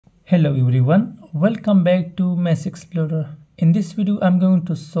Hello everyone, welcome back to Maths Explorer. In this video, I'm going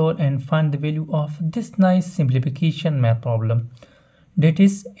to solve and find the value of this nice simplification math problem. That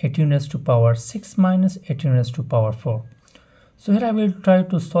is 18 raised to power 6 minus 18 raised to power 4. So here I will try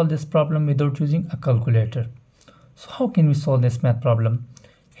to solve this problem without using a calculator. So how can we solve this math problem?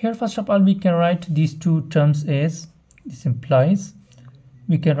 Here first of all we can write these two terms as this implies.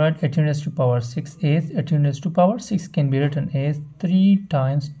 We can write 18 raised to power 6 as 18 raised to power 6 can be written as 3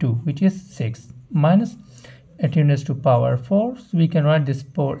 times 2, which is 6, minus 18 raised to power 4. So we can write this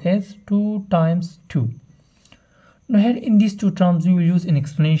power as 2 times 2. Now here in these two terms we will use an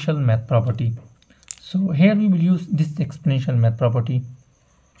exponential math property. So here we will use this exponential math property,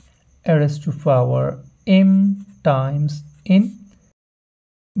 a raised to power m times n,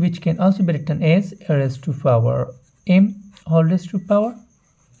 which can also be written as a raised to power m whole raised to power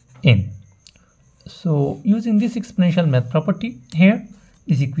n. So using this exponential math property, here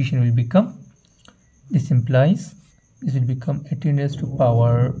this equation will become, this implies this will become 18 raised to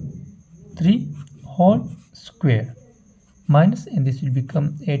power 3 whole square minus, and this will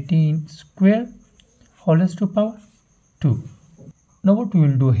become 18 square whole raised to power 2. Now what we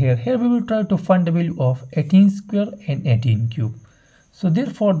will do here we will try to find the value of 18 square and 18 cube. So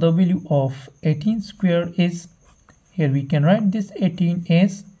therefore the value of 18 square is, here we can write this 18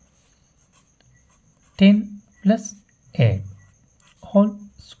 as 10 plus 8 whole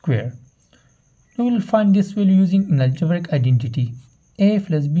square. Now we will find this value using an algebraic identity, a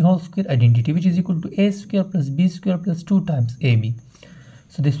plus b whole square identity, which is equal to a square plus b square plus 2 times ab.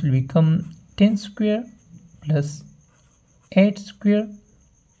 So this will become 10 square plus 8 square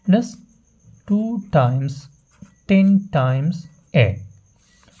plus 2 times 10 times 8.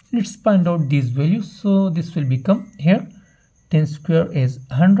 Let's find out these values. So this will become, here 10 square is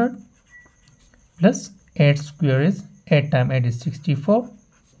 100 plus 8 square is 8 times 8 is 64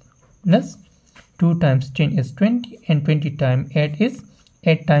 plus 2 times 10 is 20, and 20 times 8 is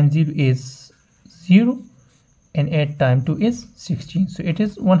 8 times 0 is 0, and 8 times 2 is 16. So it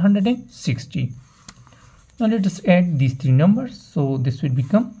is 160. Now let us add these three numbers. So this will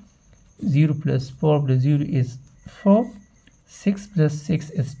become 0 plus 4 plus 0 is 4, 6 plus 6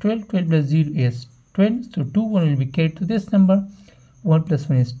 is 12, 12 plus 0 is 12. So 2 1 will be carried to this number, 1 plus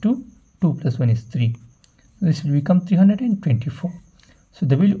 1 is 2, 2 plus 1 is 3. So this will become 324. So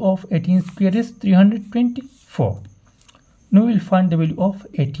the value of 18 square is 324. Now we will find the value of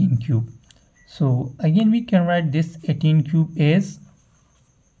 18 cube. So again we can write this 18 cube as,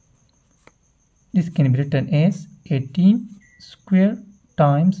 this can be written as 18 square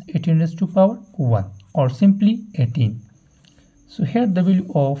times 18 raised to power 1, or simply 18. So here the value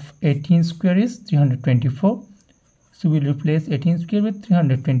of 18 square is 324. So we'll replace 18 square with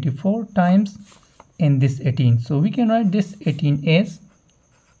 324 times and this 18. So we can write this 18 as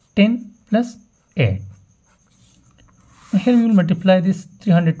 10 plus 8. Now here we will multiply this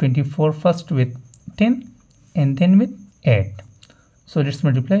 324 first with 10 and then with 8. So let's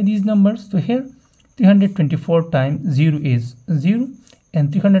multiply these numbers. So here 324 times 0 is 0,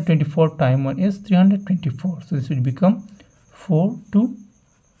 and 324 times 1 is 324. So this will become 4 2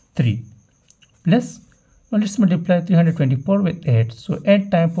 3 plus, now let's multiply 324 with 8. So 8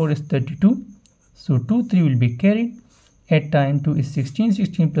 times 4 is 32. So 2 3 will be carried. 8 times 2 is 16.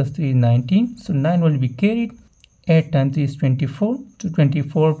 16 plus 3 is 19. So 9 will be carried. 8 times 3 is 24. So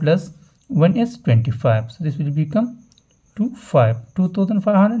 24 plus 1 is 25. So this will become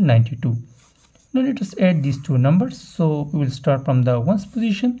 2592. Now let us add these two numbers. So we will start from the ones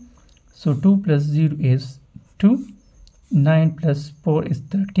position. So 2 plus 0 is 2. 9 plus 4 is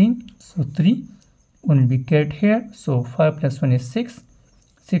 13. So 3. 1 will be carried here. So 5 plus 1 is 6.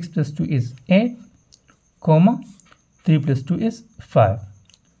 6 plus 2 is 8, comma 3 plus 2 is 5.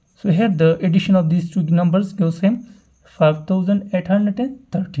 So here the addition of these two numbers gives him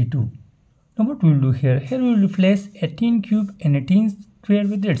 5832. Now what we will do here we will replace 18 cube and 18 square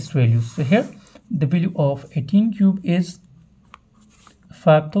with its values. So here the value of 18 cube is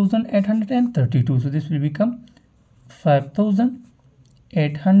 5832. So this will become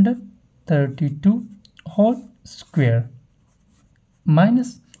 5832 whole square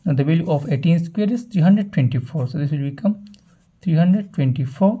minus, now the value of 18 square is 324. So this will become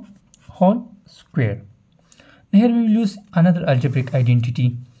 324 whole square. Now here we will use another algebraic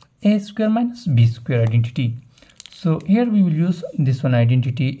identity, a square minus b square identity. So here we will use this one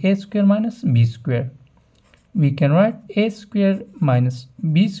identity, a square minus b square. We can write a square minus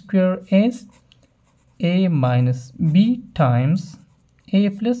b square as a minus b times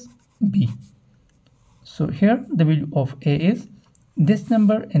a plus b. So here the value of a is this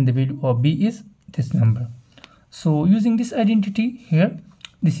number and the value of b is this number. So using this identity here,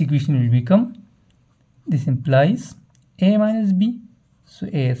 this equation will become, this implies a minus b. So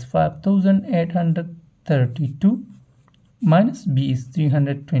a is 5832 minus b is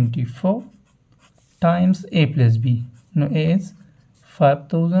 324 times a plus b. Now a is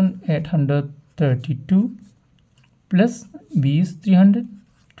 5832 plus b is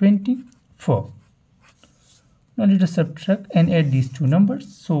 324. Now let us subtract and add these two numbers.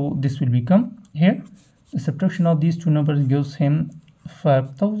 So this will become, here the subtraction of these two numbers gives him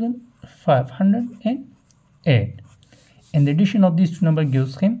 5508, and the addition of these two numbers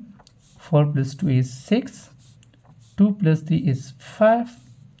gives him 4 plus 2 is 6, 2 plus 3 is 5,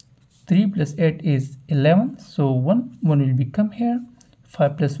 3 plus 8 is 11. So 1 will become here,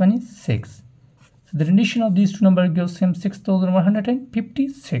 5 plus 1 is 6. So the addition of these two numbers gives him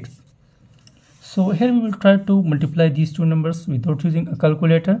 6156. So here we will try to multiply these two numbers without using a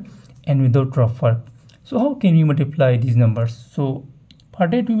calculator and without rough work. So how can we multiply these numbers? So for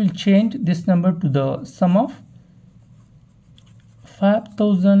that we will change this number to the sum of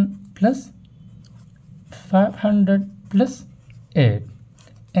 5000 plus 500 plus 8,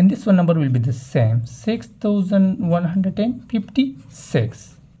 and this one number will be the same,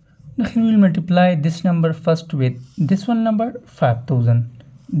 6156. Now here we will multiply this number first with this one number 5000,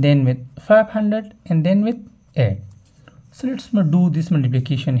 then with 500, and then with 8. So let's do this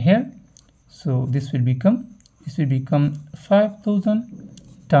multiplication here. So this will become 5000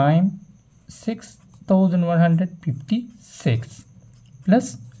 times 6156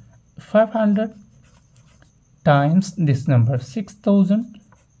 plus 500 times this number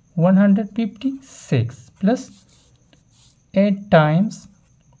 6156 plus 8 times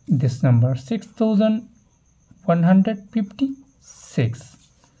this number 6156.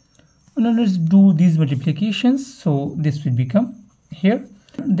 Now let's do these multiplications. So this will become, here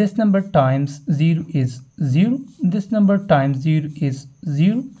this number times 0 is 0, this number times 0 is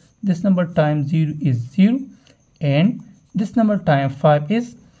 0, this number times 0 is 0, and this number times 5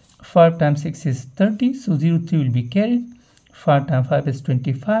 is 5 times 6 is 30, so 0 3 will be carried. 5 times 5 is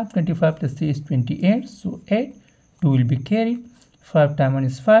 25, 25 plus 3 is 28, so 8, 2 will be carried. 5 times 1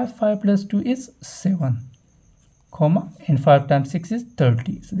 is 5, 5 plus 2 is 7, comma, and 5 times 6 is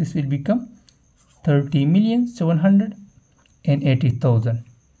 30, so this will become 30,780,000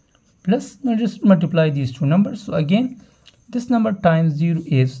 plus, now just multiply these two numbers. So again, this number times 0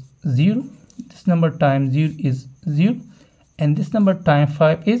 is 0, this number times 0 is 0, and this number times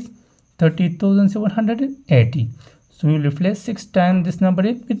 5 is 30,780. So we will replace 6 times this number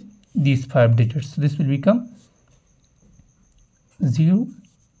with these 5 digits. So this will become 0,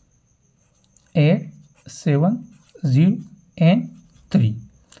 8, 7, 0, and 3.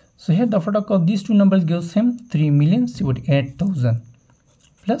 So here the product of these two numbers gives him 3,078,000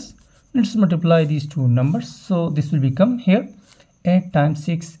 plus, let's multiply these two numbers. So this will become, here 8 times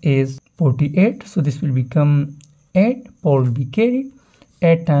 6 is 48, so this will become 8, 4 will be carried.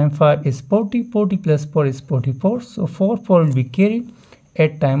 8 times 5 is 40, 40 plus 4 is 44, so 4 will be carried.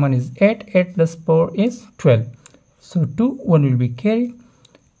 8 times 1 is 8, 8 plus 4 is 12, so 2 1 will be carried.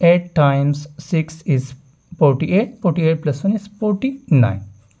 8 times 6 is 48, 48 plus 1 is 49.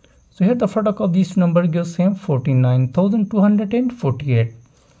 So here the product of these two numbers gives him 49,248.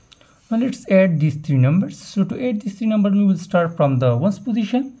 Now let's add these three numbers. So to add these three numbers, we will start from the ones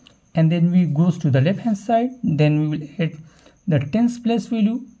position, and then we goes to the left hand side, then we will add the tens place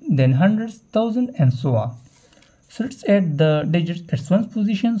value, then hundreds, thousand, and so on. So let's add the digits at ones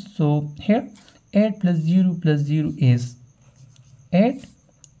position. So here 8 plus 0 is 8,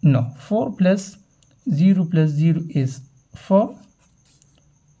 no, 4 plus 0 is 4,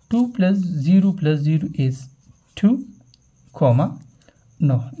 2 plus 0 is 2, comma,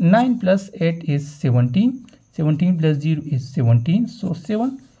 no, 9 plus 8 is 17, 17 plus 0 is 17, so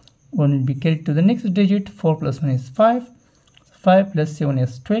 7, 1 will be carried to the next digit. 4 plus 1 is 5, 5 plus 7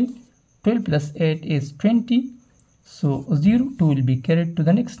 is 12, 12 plus 8 is 20, so 0, 2 will be carried to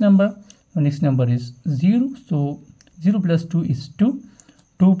the next number. The next number is 0, so 0 plus 2 is 2,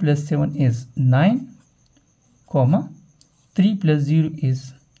 2 plus 7 is 9, comma, 3 plus 0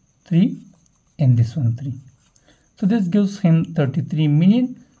 is 3, and this one 3. So this gives him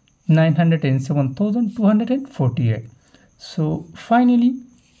 33,907,248. So finally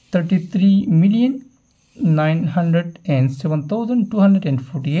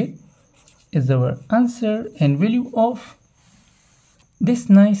 33,907,248 is our answer and value of this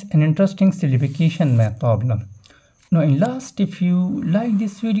nice and interesting simplification math problem. Now in last, if you like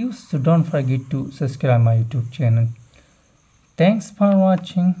this video, so don't forget to subscribe my YouTube channel. Thanks for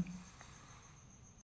watching.